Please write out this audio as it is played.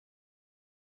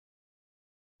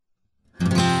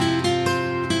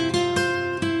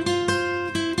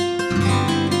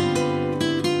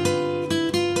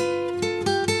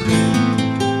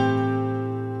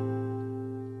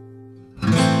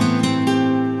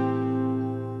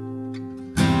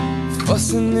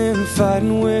Fussing and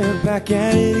fighting, we're back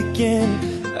at it again.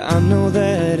 I know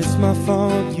that it's my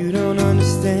fault, you don't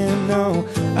understand, no.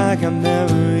 I got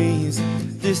memories,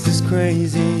 this is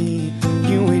crazy.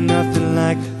 You ain't nothing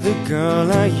like the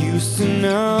girl I used to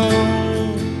know.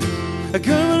 A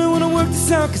girl, I really wanna work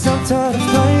this out, cause I'm tired of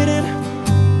fighting.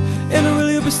 And I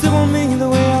really hope you still want me the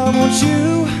way I want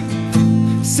you.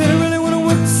 Said I really wanna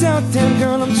work this out, damn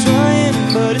girl, I'm trying.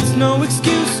 But it's no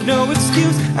excuse, no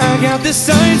excuse. I got this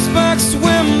icebox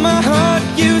where my heart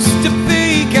used to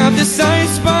be. Got this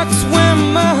icebox where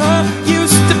my heart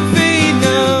used to be.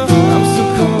 No, I'm so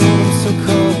cold, I'm so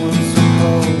cold, I'm so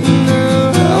cold. No,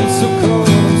 I'm so cold,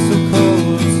 I'm so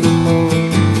cold, I'm so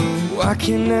cold. Why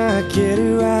can't I get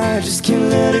it right? Just can't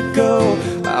let it go.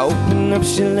 I open up,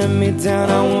 she let me down,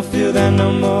 I won't feel that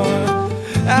no more.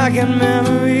 I got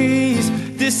memories,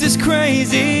 this is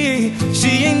crazy. She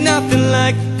ain't nothing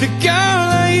like the girl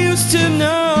I used to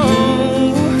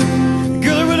know.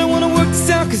 Girl, I really wanna work this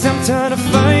out, cause I'm tired of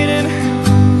fighting.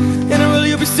 And I really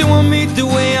hope you still want me the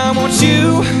way I want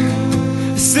you.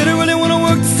 I said I really wanna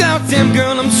work this out, damn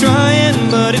girl, I'm trying.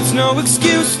 But it's no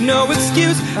excuse, no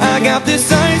excuse. I got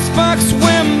this icebox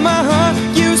where my heart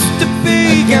used to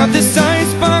be. Got this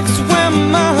icebox where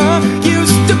my heart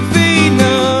used to be.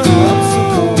 No, I'm so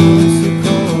cold, I'm so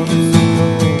cold, I'm so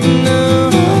cold. No,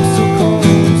 I'm so cold,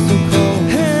 I'm so cold.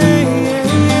 Hey, yeah,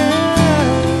 yeah.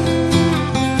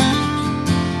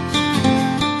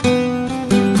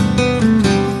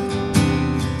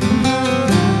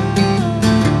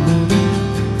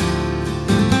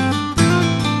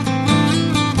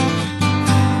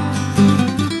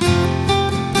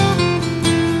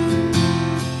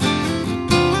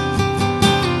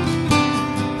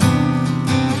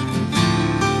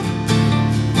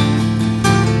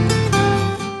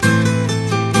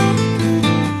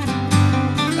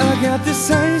 Got this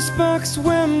icebox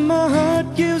where my heart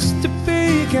used to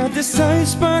be. Got this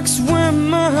icebox where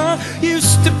my heart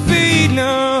used to be.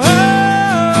 No,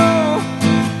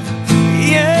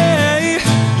 yeah,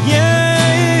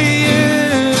 yeah,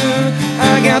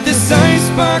 yeah. I got this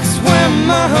icebox where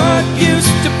my heart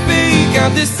used to be.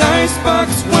 Got this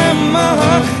icebox where my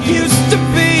heart used to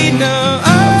be. No,